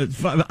 days, was it?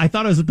 I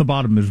thought it was at the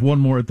bottom. There's one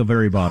more at the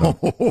very bottom.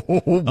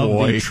 Oh,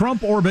 boy. Of the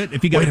Trump orbit.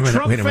 If you got a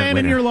Trump fan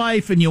in your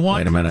life and you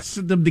want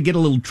them to get a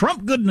little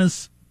Trump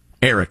goodness.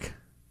 Eric.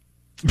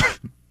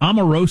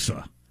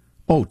 Omarosa.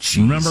 Oh, jeez.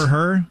 Remember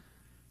her?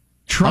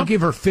 I'll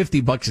give her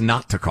 $50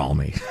 not to call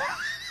me.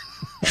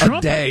 A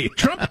day.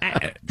 Trump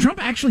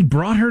actually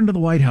brought her into the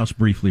White House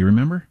briefly,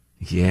 remember?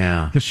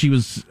 Yeah. Because she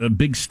was a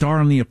big star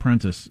on The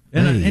Apprentice.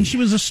 And she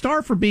was a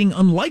star for being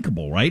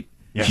unlikable, right?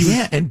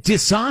 Yes. And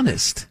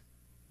dishonest.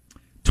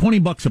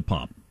 $20 a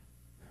pop.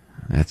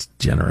 That's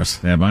generous.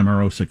 Have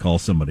Omarosa call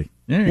somebody.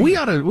 We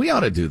ought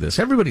to do this.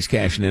 Everybody's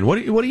cashing in. What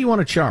do you want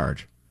to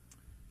charge?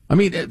 I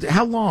mean,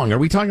 how long? Are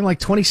we talking like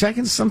 20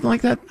 seconds, something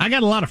like that? I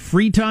got a lot of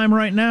free time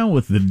right now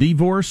with the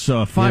divorce.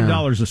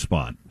 $5 a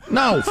spot.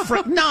 No,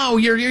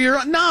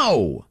 you're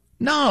no.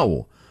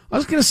 I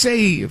was going to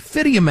say,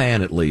 fitty a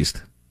man at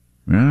least.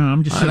 Yeah,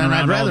 I'm just sitting around.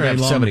 I'd rather have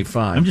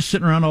 75. I'm just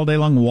sitting around all day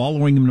long,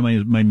 wallowing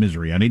into my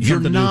misery. I need You're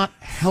something not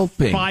to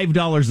helping.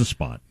 $5 a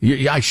spot.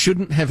 I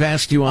shouldn't have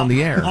asked you on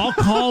the air. I'll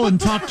call and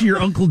talk to your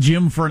Uncle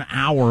Jim for an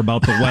hour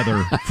about the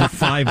weather for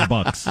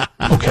 $5.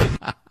 Okay.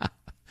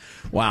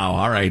 Wow.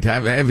 All right.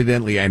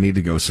 Evidently, I need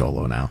to go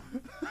solo now.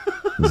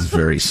 This is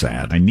very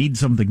sad. I need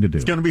something to do.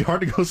 It's going to be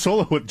hard to go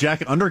solo with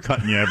Jack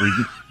undercutting you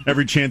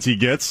every chance he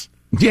gets.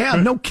 Yeah,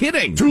 no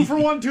kidding.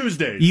 2-for-1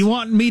 Tuesdays. You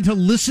want me to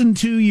listen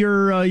to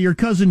your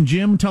cousin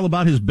Jim tell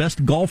about his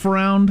best golf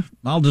round?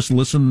 I'll just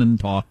listen and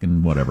talk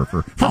and whatever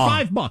for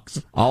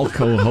 $5. I'll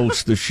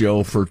co-host the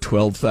show for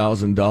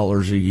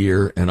 $12,000 a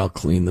year, and I'll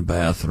clean the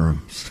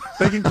bathrooms.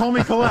 They can call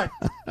me Collect.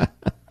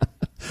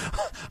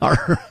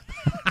 Our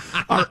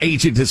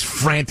agent is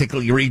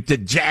frantically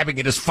jabbing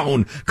at his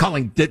phone,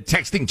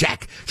 texting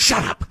Jack,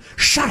 shut up,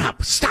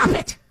 stop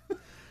it.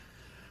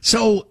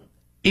 So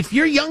if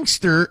your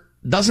youngster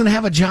doesn't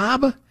have a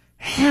job,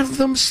 have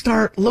them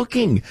start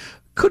looking.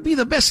 Could be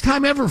the best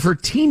time ever for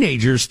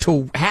teenagers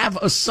to have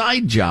a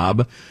side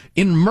job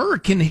in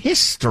American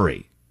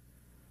history.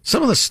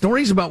 Some of the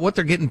stories about what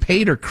they're getting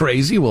paid are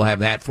crazy. We'll have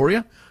that for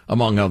you,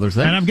 among other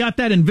things. And I've got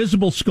that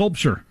invisible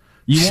sculpture.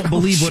 You won't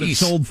believe what it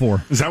sold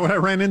for. Is that what I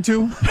ran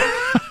into?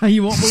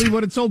 You won't believe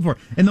what it sold for.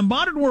 In the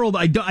modern world,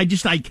 I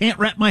can't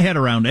wrap my head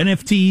around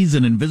NFTs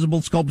and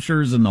invisible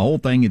sculptures and the whole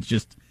thing.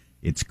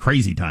 It's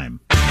crazy time.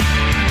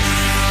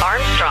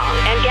 Armstrong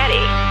and Getty.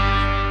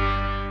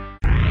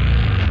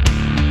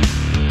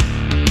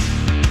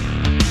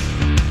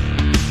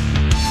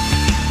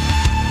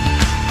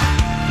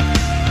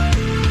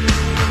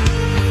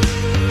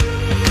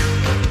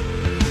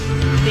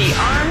 The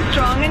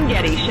Armstrong and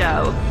Getty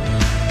Show.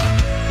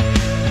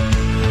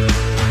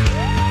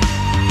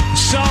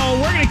 So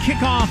we're going to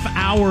kick off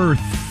hour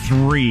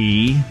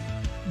 3.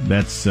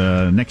 That's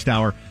next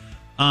hour.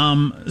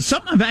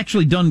 Something I've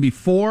actually done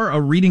before,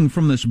 a reading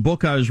from this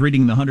book I was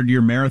reading, The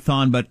 100-Year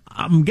Marathon, but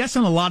I'm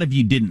guessing a lot of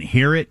you didn't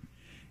hear it.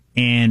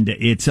 And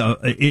it's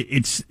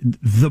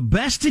the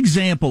best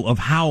example of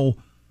how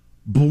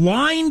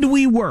blind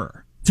we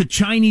were to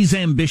Chinese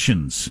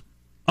ambitions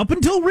up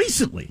until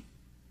recently.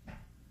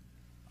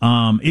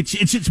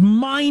 It's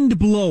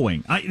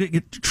mind-blowing.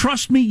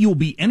 Trust me, you'll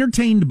be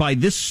entertained by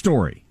this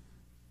story.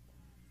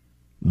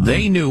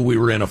 They knew we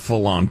were in a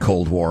full-on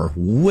Cold War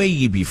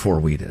way before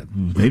we did.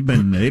 They've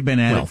been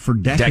at it for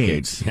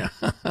decades. Yeah,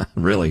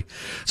 really.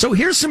 So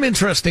here's some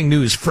interesting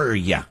news for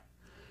you.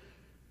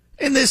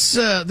 And this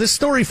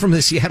story from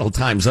the Seattle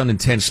Times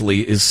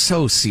unintentionally is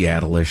so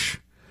Seattle-ish.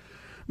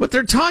 But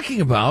they're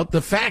talking about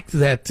the fact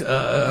that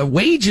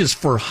wages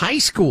for high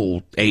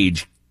school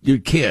age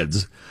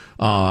kids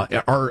are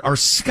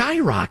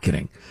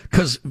skyrocketing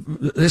because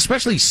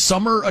especially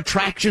summer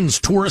attractions,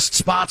 tourist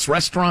spots,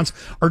 restaurants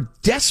are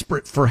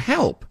desperate for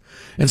help.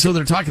 And so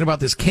they're talking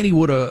about this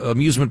Kennywood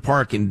amusement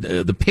park in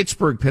the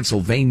Pittsburgh,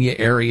 Pennsylvania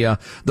area.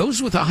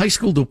 Those with a high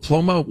school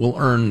diploma will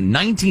earn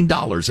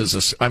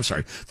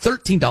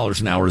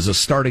 $13 an hour as a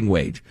starting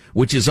wage,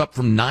 which is up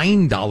from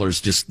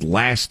 $9 just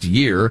last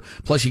year.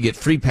 Plus you get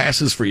free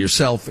passes for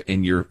yourself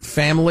and your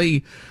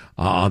family.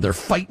 They're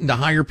fighting to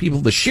hire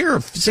people. The share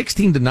of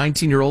 16 to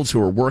 19-year-olds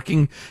who are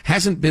working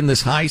hasn't been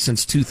this high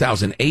since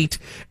 2008,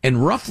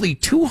 and roughly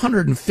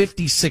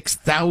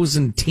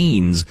 256,000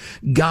 teens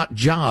got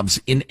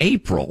jobs in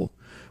April,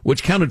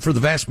 which counted for the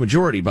vast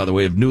majority, by the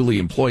way, of newly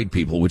employed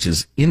people, which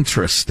is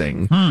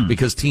interesting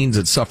because teens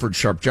had suffered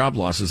sharp job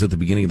losses at the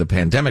beginning of the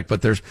pandemic,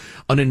 but there's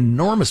an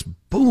enormous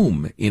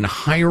boom in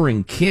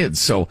hiring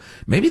kids. So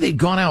maybe they'd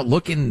gone out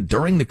looking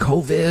during the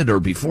COVID or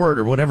before it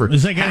or whatever.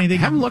 Is that anything?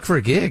 Have them look for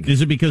a gig.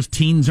 Is it because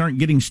teens aren't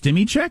getting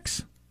stimmy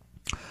checks?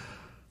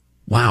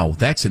 Wow,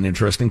 that's an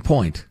interesting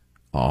point.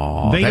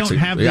 Oh,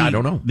 I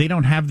don't know. They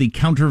don't have the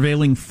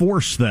countervailing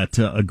force that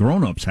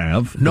grown-ups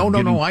have.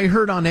 No. I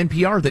heard on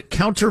NPR that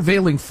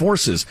countervailing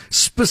forces,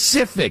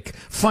 specific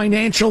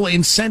financial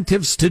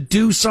incentives to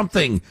do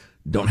something,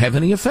 don't have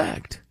any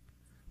effect.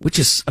 Which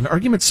is an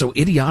argument so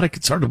idiotic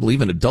it's hard to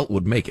believe an adult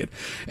would make it.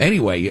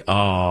 Anyway,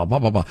 blah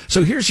blah blah.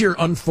 So here's your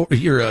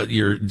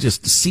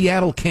just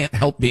Seattle can't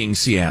help being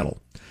Seattle.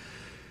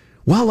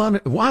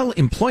 While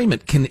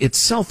employment can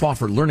itself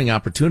offer learning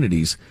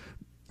opportunities.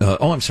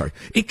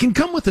 It can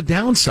come with a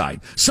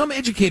downside. Some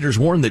educators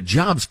warn that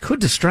jobs could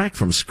distract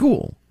from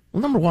school. Well,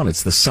 number one,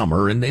 it's the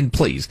summer, and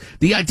please,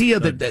 the idea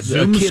that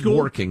a kid school?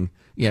 working,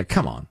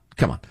 come on.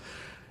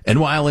 And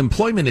while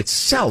employment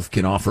itself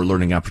can offer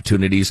learning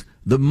opportunities,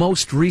 the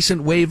most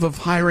recent wave of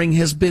hiring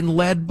has been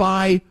led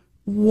by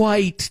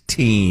white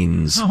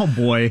teens. Oh,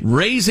 boy.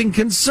 Raising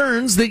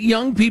concerns that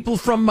young people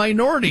from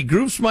minority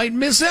groups might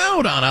miss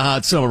out on a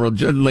hot summer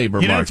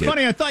labor market. It's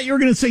funny. I thought you were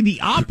going to say the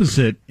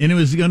opposite, and it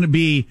was going to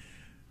be...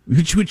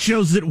 Which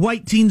shows that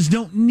white teens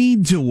don't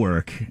need to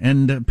work,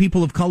 and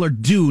people of color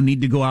do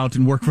need to go out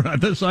and work for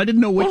others. So I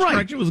didn't know which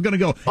direction it was going to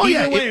go.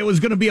 Either way, it was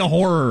going to to be a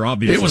horror,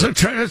 obviously. It was a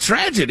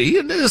tragedy,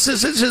 and this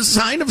is a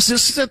sign of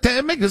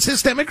systemic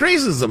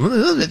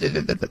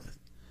racism.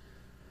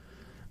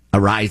 A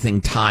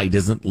rising tide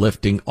isn't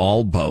lifting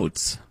all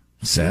boats,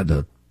 said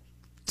a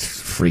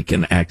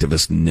freaking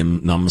activist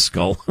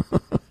numbskull.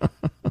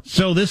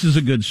 So this is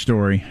a good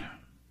story.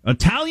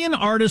 Italian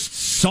artist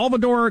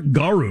Salvador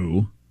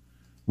Garu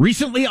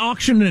recently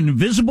auctioned an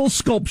invisible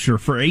sculpture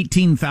for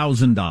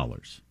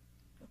 $18,000.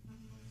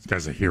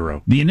 guy's a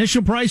hero. The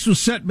initial price was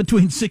set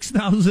between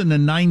 6,000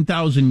 and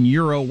 9,000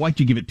 euro. Why'd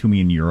you give it to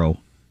me in euro?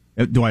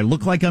 Do I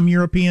look like I'm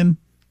European?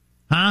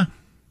 Huh?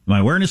 Am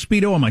I wearing a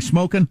Speedo? Am I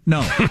smoking?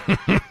 No.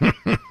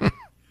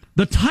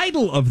 The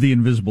title of the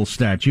invisible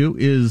statue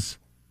is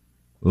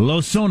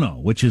Lo Sono,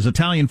 which is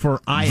Italian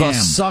for I am. The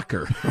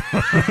sucker.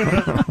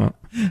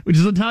 Which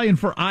is Italian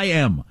for I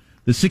am.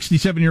 The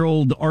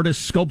 67-year-old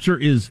artist's sculpture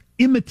is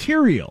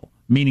immaterial,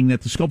 meaning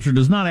that the sculpture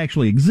does not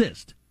actually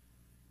exist.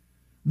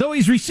 Though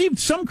he's received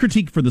some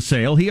critique for the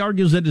sale, he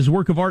argues that his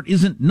work of art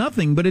isn't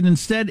nothing, but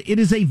instead it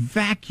is a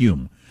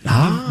vacuum.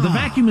 The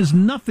vacuum is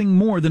nothing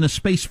more than a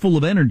space full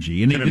of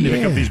energy. And Can it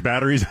pick up these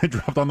batteries I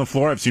dropped on the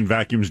floor? I've seen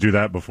vacuums do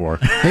that before.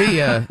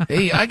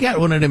 Hey, I got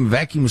one of them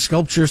vacuum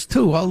sculptures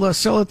too. I'll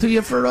sell it to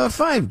you for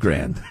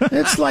 $5,000.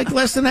 It's like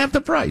less than half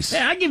the price.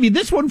 Yeah, I give you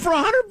this one for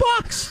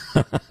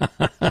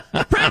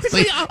 $100.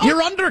 Practically,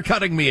 You're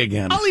undercutting me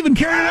again. I'll even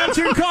carry it out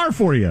to your car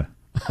for you.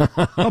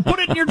 I'll put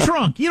it in your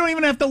trunk. You don't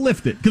even have to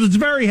lift it because it's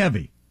very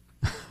heavy.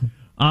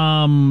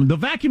 The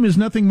vacuum is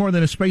nothing more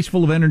than a space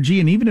full of energy,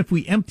 and even if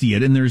we empty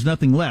it and there's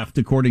nothing left,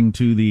 according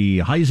to the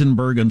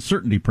Heisenberg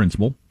uncertainty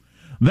principle,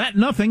 that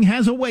nothing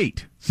has a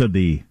weight, said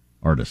the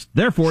artist.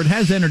 Therefore, it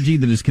has energy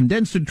that is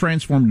condensed and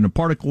transformed into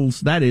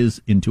particles, that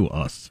is, into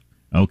us.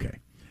 Okay.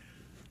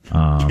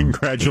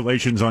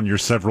 Congratulations on your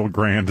several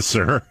grand,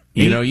 sir.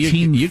 You know, you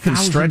can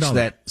stretch $18,000.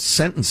 that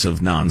sentence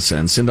of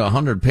nonsense into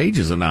 100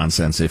 pages of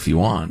nonsense if you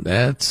want.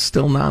 That's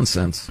still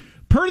nonsense.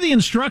 Per the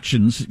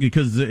instructions,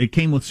 because it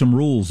came with some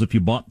rules if you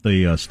bought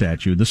the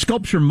statue, the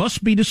sculpture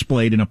must be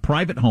displayed in a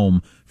private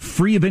home,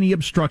 free of any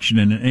obstruction,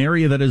 in an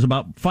area that is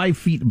about 5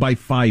 feet by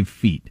 5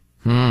 feet.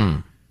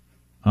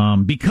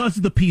 Because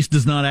the piece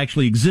does not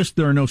actually exist,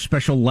 there are no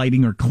special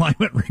lighting or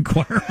climate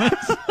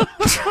requirements.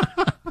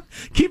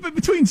 Keep it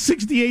between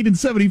 68 and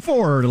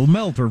 74, or it'll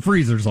melt or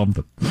freeze or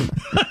something.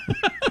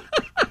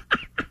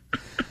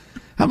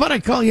 How about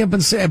I call you up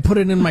and say I put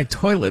it in my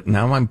toilet and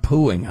now I'm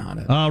pooing on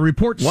it?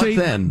 Reports What say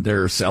then,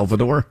 there,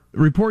 Salvador?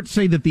 Reports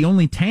say that the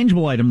only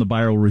tangible item the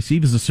buyer will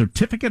receive is a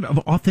certificate of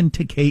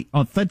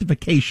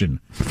authentication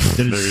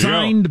that is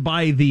signed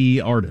by the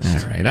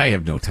artist. All right, I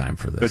have no time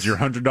for this. Does your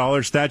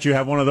 $100 statue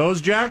have one of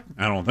those, Jack?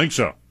 I don't think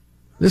so.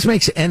 This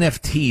makes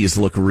NFTs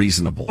look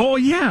reasonable. Oh,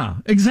 yeah,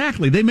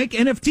 exactly. They make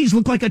NFTs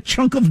look like a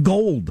chunk of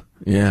gold.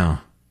 Yeah.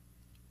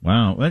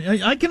 Wow.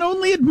 I can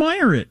only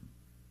admire it.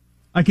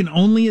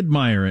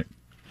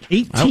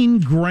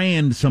 18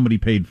 grand somebody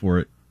paid for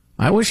it.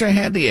 I wish I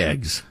had the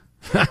eggs.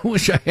 I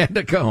wish I had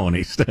the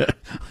cojones to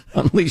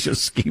unleash a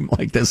scheme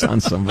like this on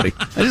somebody.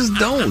 I just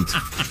don't.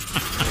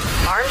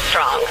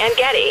 Armstrong and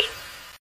Getty.